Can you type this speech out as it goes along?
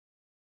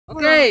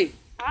Okay,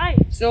 Hi.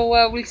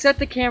 so we set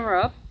the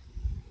camera up.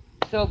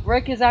 So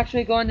Brick is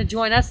actually going to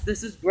join us.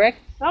 This is Brick.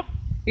 Yep.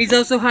 He's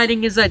also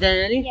hiding his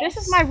identity. Yes.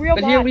 This is my real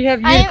But body. here we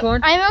have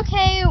Unicorn. I'm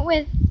okay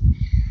with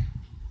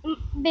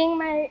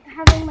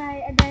having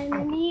my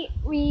identity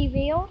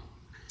revealed.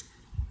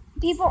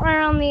 People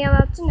are only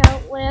allowed to know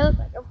what I look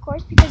like, of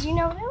course, because you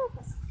know what I look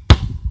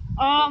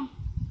like.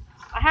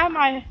 I have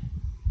my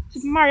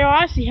Super Mario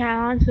Odyssey hat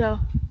on, so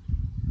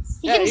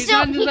He Yeah, can he's still,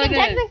 on his he can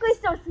identity. technically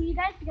still see you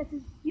guys because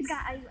he's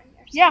got eyes right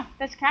there. yeah,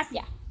 that's Cappy.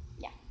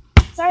 Yeah.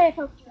 Sorry I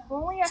poked you.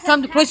 Only It's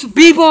time to play some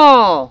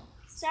b-ball.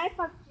 Sorry I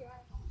poked you.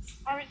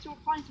 Alright, so we're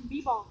playing some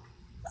b-ball.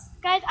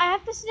 Guys, I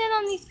have to sit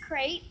on these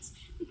crates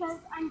because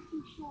I'm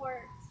too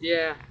short.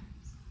 Yeah.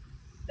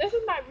 This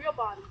is my real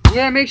body.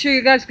 Yeah, make sure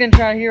you guys can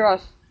try to hear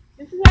us.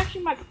 This is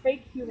actually my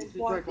fake human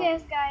form.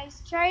 Yes,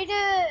 guys, try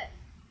to.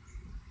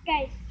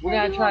 Guys, We're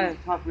gonna try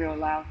to talk real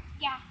loud.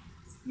 Yeah.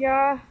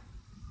 Yeah.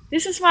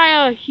 This is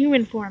my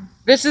human form.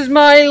 This is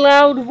my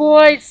loud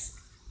voice.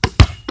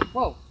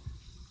 Whoa.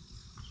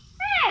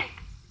 Hey!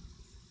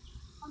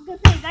 I was gonna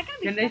say, is that gonna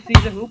be? Can they see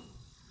the hoop?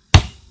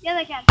 Yeah,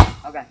 they can.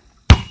 Okay.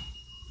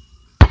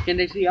 Can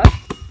they see us?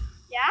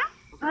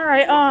 Yeah.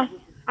 Alright,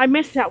 I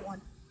missed that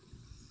one.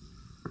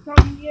 So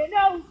you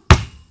know.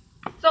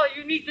 So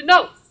you need to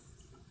know.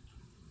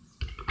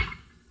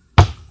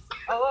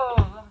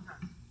 Oh.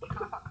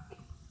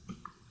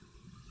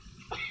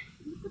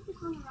 You put this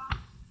on the rock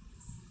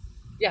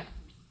Yeah.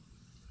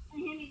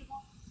 and hand me the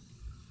ball.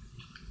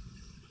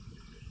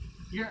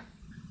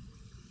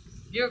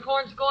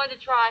 Unicorn's going to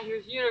try.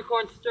 Here's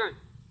Unicorn's turn.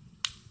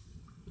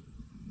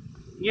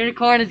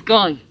 Unicorn is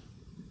going.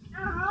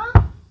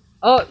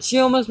 Oh, she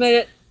almost made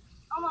it.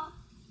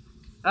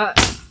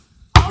 Almost.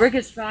 Rick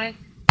is trying.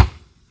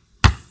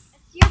 It's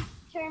your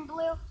turn,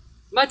 Blue.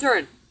 My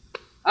turn.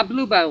 I'm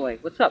Blue, by the way.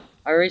 What's up?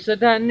 I already said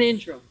that in the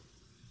intro.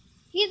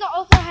 He's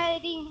also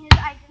hiding his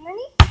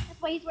identity.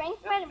 That's why he's wearing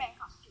Spider-Man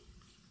costume.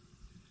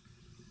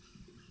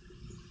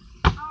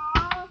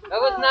 Oh, so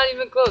That was close. not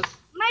even close.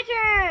 My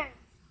turn.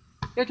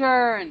 Your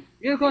turn.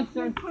 Unicorn's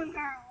turn. Unicorn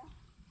girl.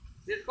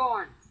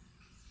 Unicorn.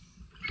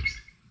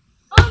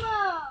 Almost.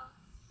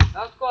 That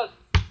was close.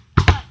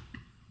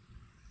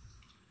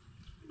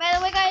 By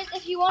the way, guys,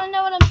 if you want to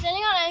know what I'm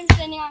standing on, I'm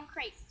standing on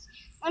crates.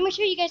 Let me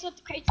show you guys what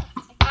the crates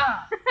look like.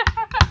 Ah.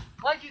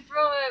 Why'd you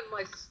throw it at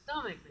my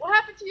stomach? What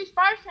happened to your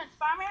spider sense,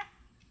 Spider-Man?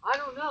 I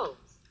don't know.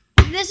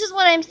 This is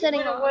what I'm standing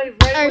went on, away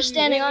right when or you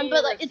standing hit on, me but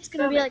in like the it's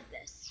gonna be stomach.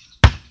 like this.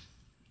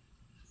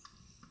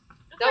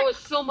 That was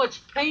so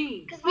much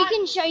pain. Cause we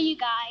can show you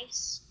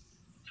guys.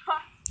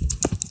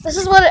 This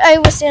is what I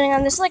was standing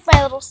on. This is like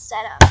my little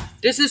setup.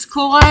 This is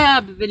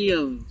collab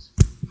videos.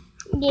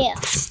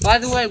 Yes. By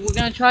the way, we're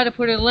gonna try to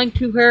put a link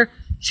to her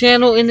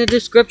channel in the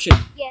description.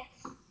 Yes.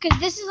 Cause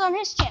this is on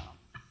his channel.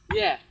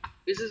 Yeah,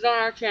 this is on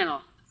our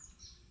channel.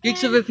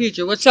 Geeks of the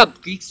Future. What's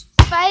up, geeks?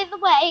 By the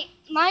way,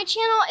 my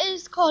channel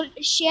is called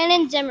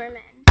Shannon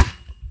Zimmerman.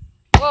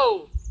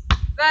 Whoa,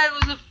 that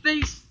was a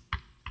face.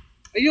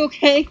 Are you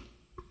okay?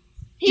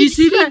 Did you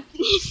see that?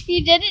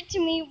 He did it to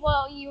me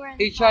while you were in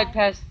He tried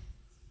past.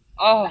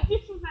 Oh,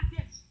 This was like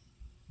this.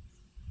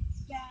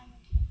 Yeah.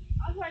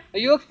 I was like, are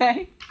you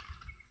okay?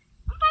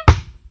 I'm fine.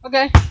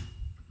 Okay.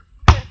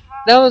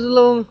 That was a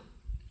little.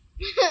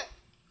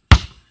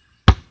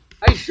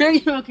 Are you sure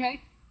you're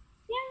okay?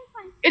 Yeah,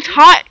 I'm fine. it's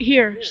hot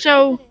here,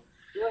 so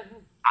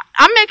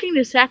I'm making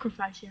the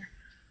sacrifice here.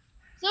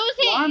 So is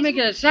he. Well, I'm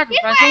making a He's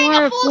sacrifice. wearing I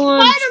want a a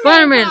full full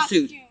Spider-Man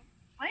costume. suit.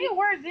 I need to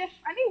wear this.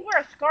 I need to wear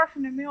a scarf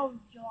in the middle of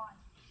July.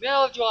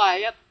 Middle of July.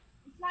 Yep.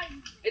 It's not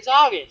even. It's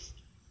August.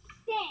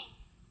 Dang.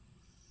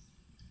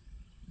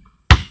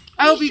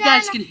 I hope He's you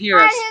guys trying can to hear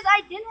find us. his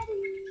identity.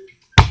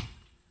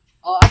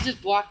 Oh, I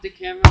just blocked the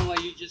camera while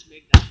you just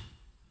made that.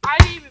 I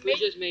didn't even Who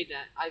make it. just made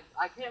that? I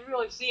can't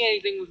really see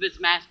anything with this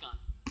mask on.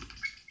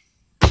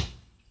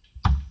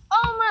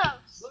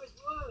 Almost. Look,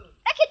 look.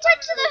 I can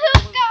touch the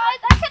hoop, guys.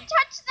 I can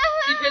touch the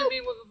She hit hoop.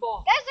 me with a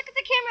ball. Guys, look at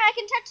the camera. I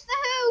can touch the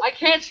hoop. I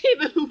can't see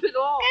the hoop at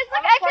all. Guys,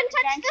 look, I I look can like a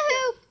touch the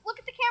gangster. hoop. Look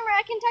at the camera.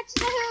 I can touch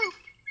the hoop.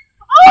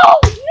 Oh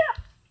yeah!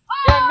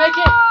 Yeah, make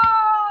it.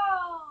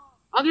 Oh!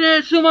 I'm gonna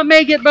assume I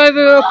make it by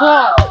the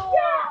applause. Oh,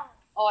 yeah.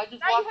 Oh, I just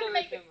Now you walked have to on the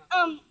make it. camera.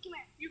 Come here.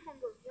 You come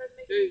over. Let's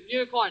make it. Hey,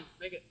 unicorn,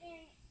 make it. Come here.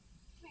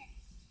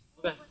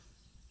 Okay.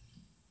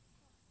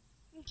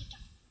 You can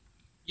touch.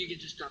 You can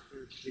just stop the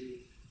video.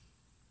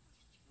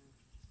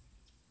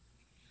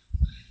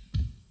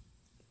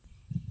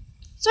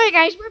 Sorry,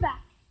 guys. We're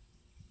back.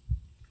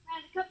 I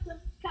had to cut some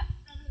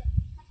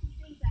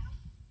things out.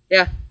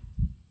 Yeah.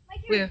 My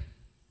turn. Where?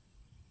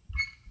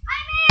 I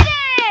made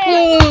it!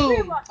 Boom! Three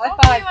of us. High All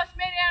three five. of us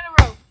made it out of a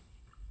row.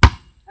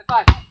 High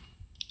five.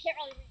 Can't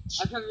really reach.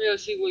 I couldn't really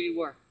see where you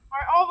were.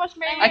 Alright, all of us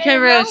made it I out can't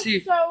of a really row, see.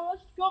 So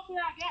let's go for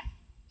that again.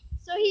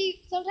 So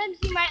sometimes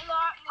he might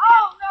lock.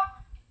 Oh no!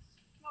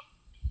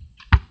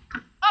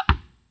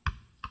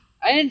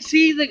 I didn't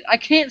see I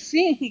can't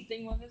see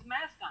anything with his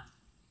mask on.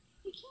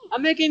 He can't.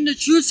 I'm making the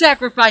true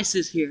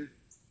sacrifices here.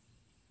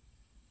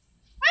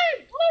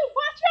 Hey, Blue,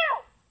 watch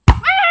out!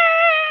 Ah!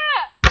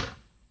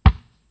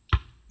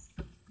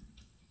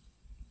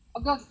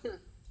 I'll go.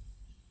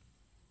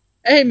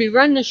 Hey, me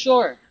run the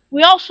shore.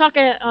 We all suck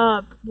at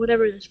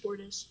whatever the sport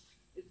is.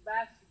 It's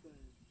basketball.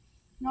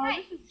 No,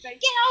 Hey, this is Get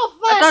off I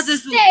my thought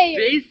this was stage!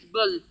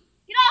 baseball.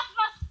 Get off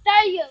my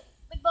stage,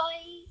 big boy!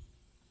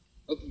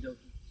 Okie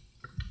dokie.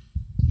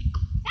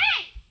 Hey!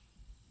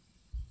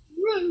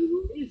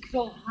 Rude! It's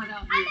so hot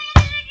out I here.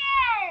 made it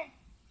again!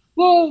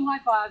 Boom! High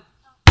five.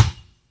 A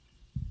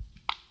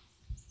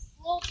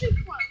little too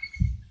close.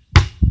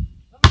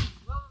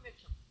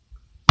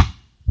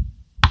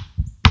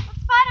 What's I'm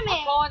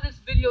Spider-Man? calling this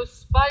video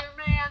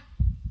Spider-Man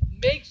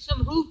Make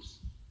Some Hoops.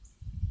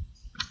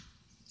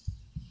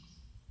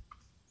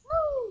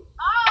 Woo!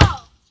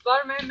 Oh!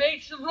 Spider-Man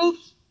Make Some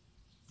Hoops.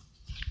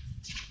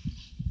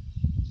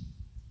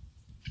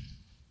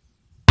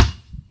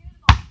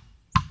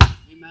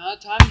 The amount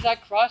of times I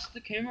crossed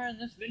the camera in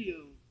this video.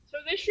 So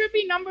this should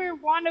be number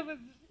 1 of a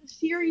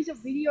series of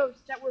videos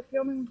that we're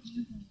filming with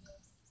you.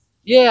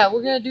 Yeah,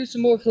 we're gonna do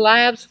some more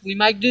collabs. We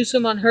might do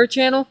some on her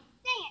channel.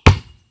 Dang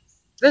it.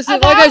 This is,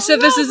 About like I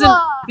said, this isn't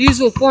Roblox. the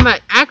usual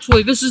format.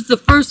 Actually, this is the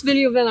first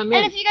video that I'm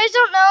And in. if you guys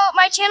don't know,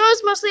 my channel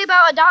is mostly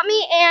about Adopt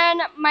Me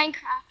and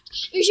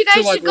Minecraft. You guys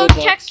So like should go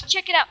Roblox.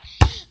 check it out.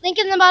 Link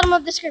in the bottom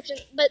of the description.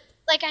 But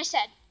like I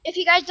said, if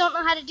you guys don't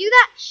know how to do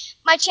that,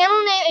 my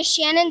channel name is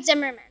Shannon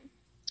Zimmerman.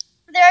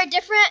 There are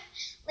different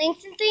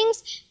links and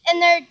things,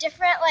 and there are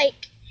different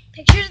like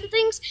pictures and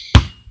things,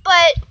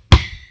 but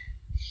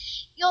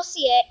you'll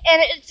see it.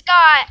 And it's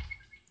got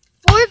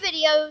 4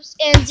 videos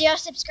and 0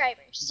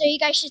 subscribers, so you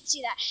guys should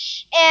see that.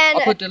 And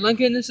I'll put the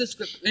link in the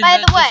description.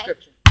 By the way,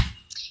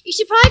 you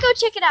should probably go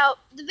check it out.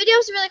 The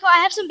video's really cool. I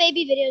have some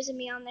baby videos of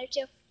me on there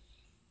too.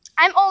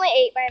 I'm only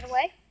 8, by the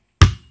way.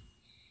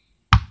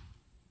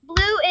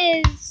 Blue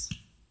is...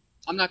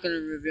 I'm not gonna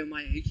reveal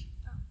my age.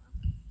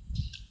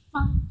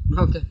 Fine.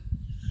 Okay.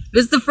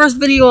 This is the first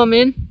video I'm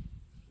in.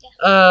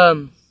 Yeah.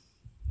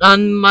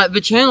 On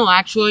the channel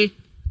actually.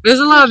 There's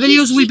a lot of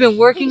videos we've been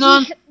working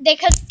on. They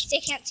can't see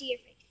your face. Here,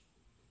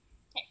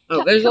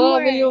 Oh, there's a come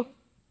lot of over. videos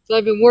that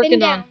I've been working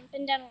Bend on. down.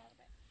 Bend down a little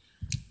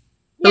bit.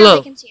 Now Hello.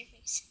 they can see your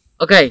face.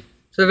 Okay,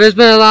 so there's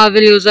been a lot of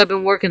videos I've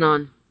been working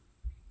on.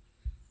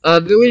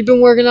 That we've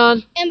been working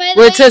on. And by the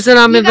Where way, it says that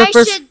I'm you in the guys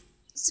first. should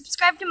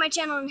subscribe to my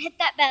channel and hit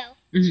that bell.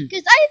 Mhm.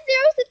 Because I have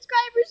 0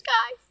 subscribers,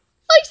 guys.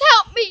 Please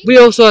help me. We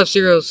also have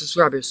 0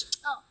 subscribers.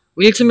 Oh.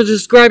 We need some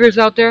subscribers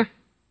out there.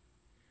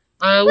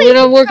 We're Please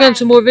gonna work on subscribe.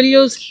 some more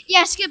videos.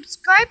 Yeah,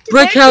 subscribe to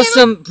Brick their has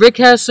channel. Brick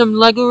has some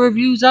Lego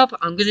reviews up.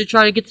 I'm gonna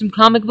try to get some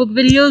comic book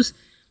videos.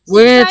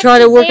 We're gonna Subscribe try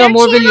to work their on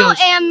more channel videos.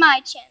 and my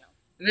channel.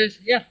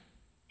 Yeah.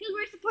 Because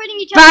we're supporting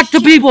each other's Back to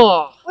channels.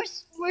 people.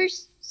 We're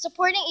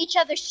supporting each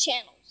other's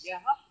channels. Yeah.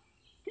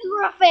 Because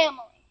we're a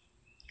family.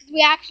 Because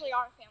we actually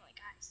are a family,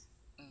 guys.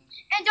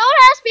 And don't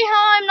ask me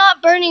how I'm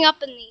not burning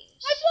up in these.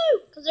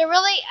 Because they're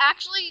really,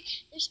 actually,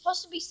 they're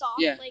supposed to be soft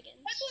Yeah. leggings.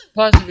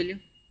 Pause the video.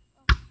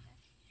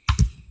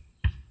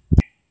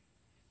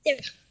 There.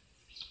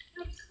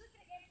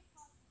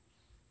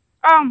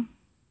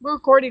 We're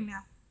recording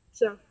now.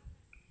 So,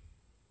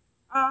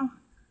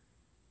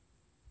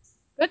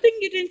 good thing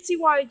you didn't see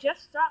what I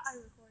just thought I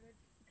recorded.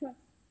 Because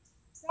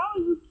that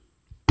was...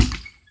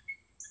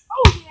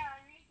 Oh, yeah, I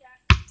made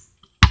that.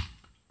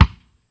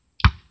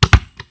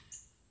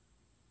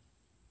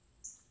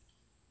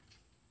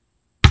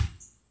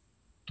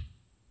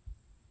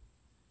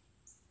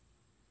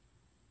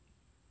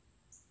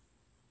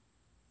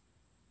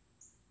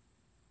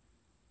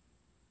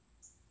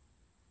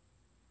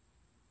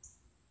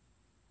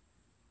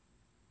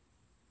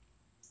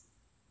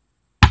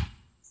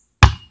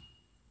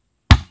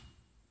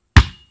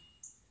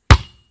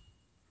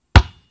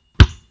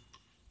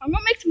 I'm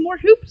gonna make some more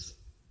hoops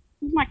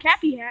with my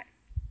cappy hat.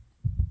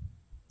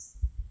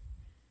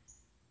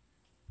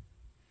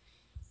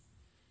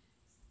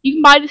 You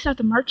can buy this at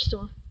the merch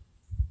store.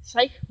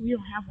 Psych, we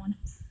don't have one.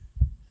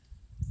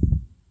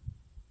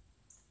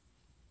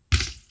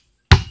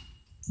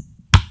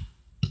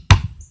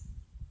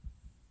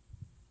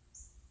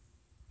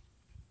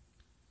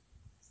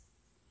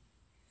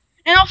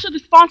 And also the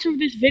sponsor of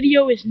this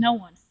video is no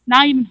one.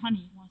 Not even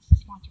Honey wants to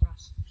sponsor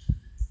us.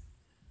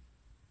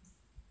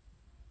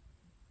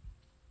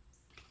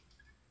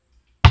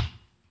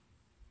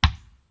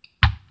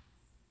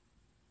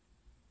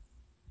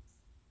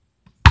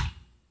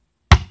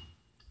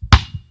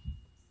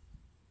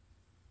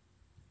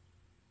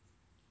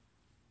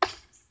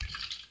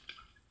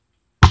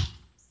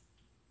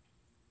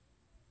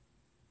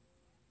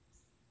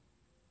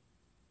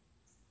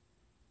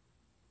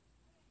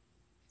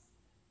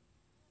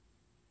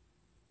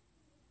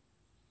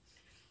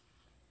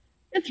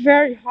 It's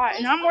very hot,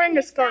 and I'm wearing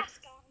a scarf.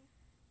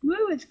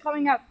 Blue is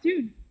coming out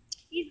soon.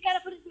 He's got to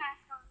put his mask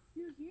on.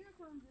 Here's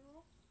Unicorn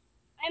Girl.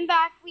 I'm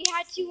back. We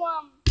had to,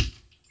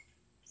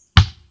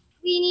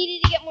 we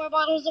needed to get more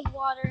bottles of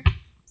water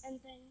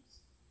and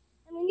things.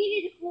 And we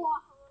needed to cool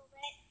off a little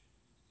bit.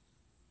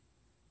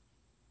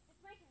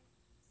 It's my turn.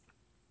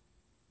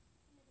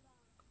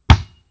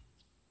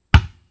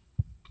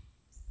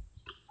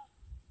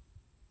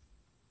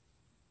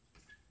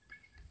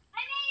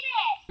 I made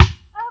it!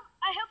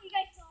 I hope you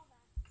guys saw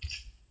that.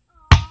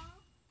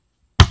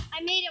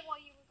 I made it while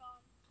you were gone.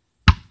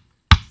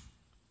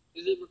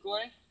 Is it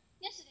recording?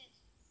 Yes, it is.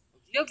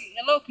 Okay,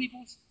 hello,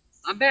 peoples.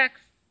 I'm back.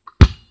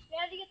 We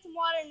had to get some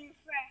water and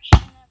refresh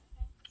and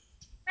everything.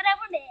 But I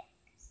went back.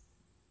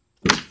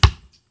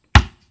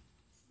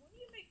 When do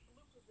you make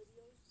blooper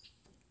videos?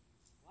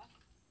 What?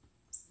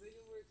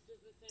 Video where it's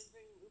just the same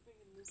thing, looping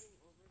and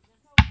looping over again?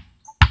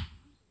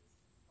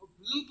 Oh,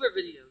 blooper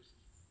videos.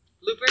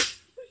 Bloopers?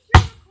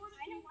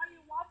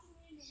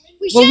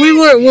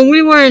 When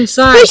we were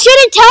inside. We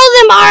shouldn't tell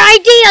them our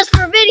ideas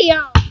for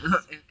videos.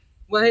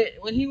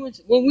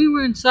 when we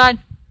were inside,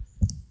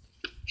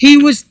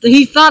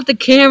 he thought the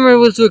camera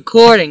was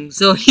recording,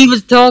 so he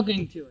was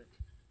talking to it.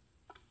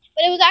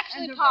 But it was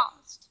actually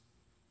paused.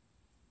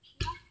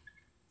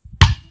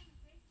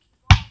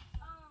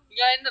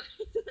 Yeah, in the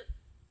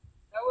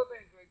that would have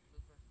been a great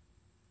blooper.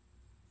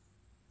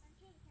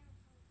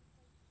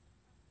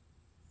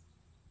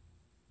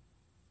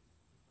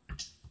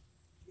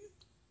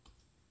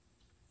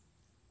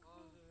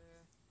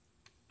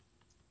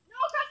 No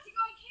cussing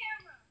on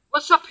camera.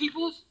 What's up,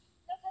 peoples?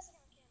 No cussing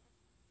on camera.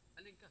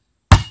 I think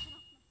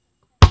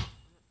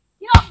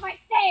Get off my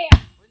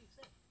stairs. what did he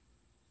say?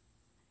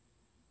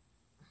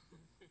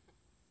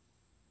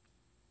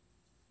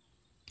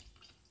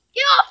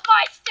 Get off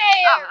my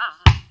stairs.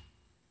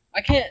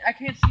 I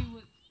can't see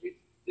what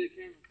the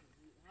camera.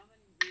 How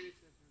many videos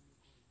have been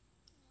recorded?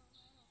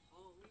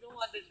 Oh, we don't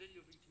want this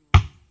video to be too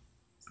long.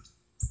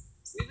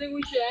 You think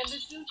we should end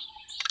this soon?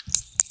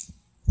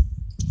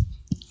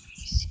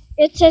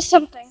 It says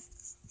something.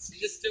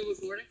 Is it still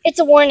recording? It's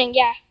a warning,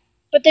 yeah.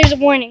 But there's a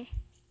warning.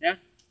 Yeah.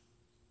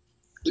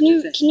 Can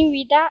you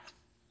read that?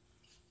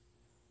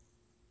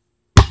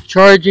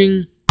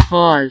 Charging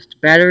paused.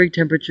 Battery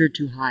temperature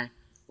too high.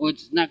 Well,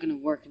 it's not gonna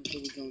work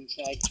until we go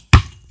inside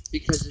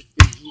because it's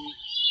been heating.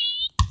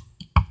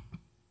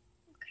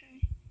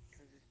 Okay.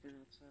 Because it's been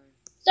outside.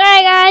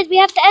 Sorry guys, we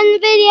have to end the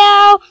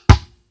video.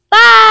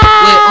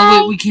 Bye.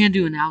 Wait, we can't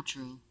do an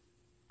outro.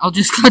 I'll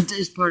just cut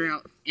this part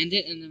out, end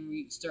it, and then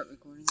we start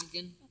recording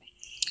again.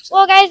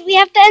 Well, guys, we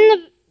have to end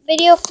the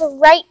video for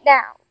right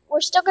now.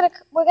 We're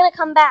gonna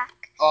come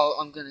back. Oh,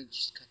 I'm gonna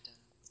just cut that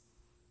out.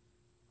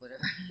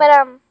 Whatever. But